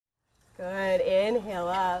Good. Inhale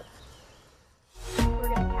up. We're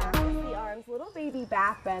going to cactus the arms, little baby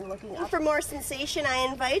back bend looking up. For more sensation, I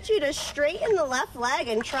invite you to straighten the left leg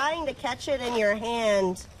and trying to catch it in your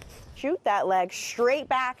hand. Shoot that leg straight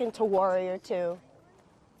back into warrior two.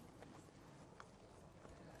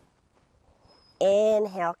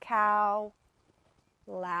 Inhale, cow.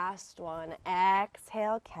 Last one.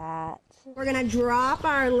 Exhale, cat. We're going to drop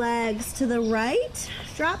our legs to the right.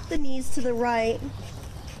 Drop the knees to the right.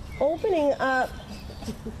 Opening up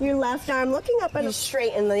your left arm, looking up and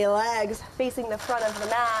straighten the legs, facing the front of the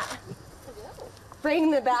mat.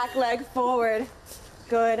 Bring the back leg forward.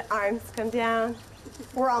 Good. Arms come down.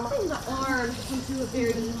 We're almost bring the arms into a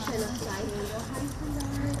variation of side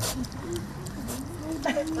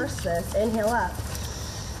angle. First this. Inhale up.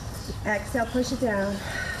 Exhale, push it down.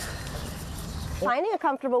 Finding a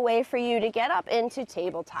comfortable way for you to get up into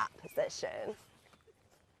tabletop position.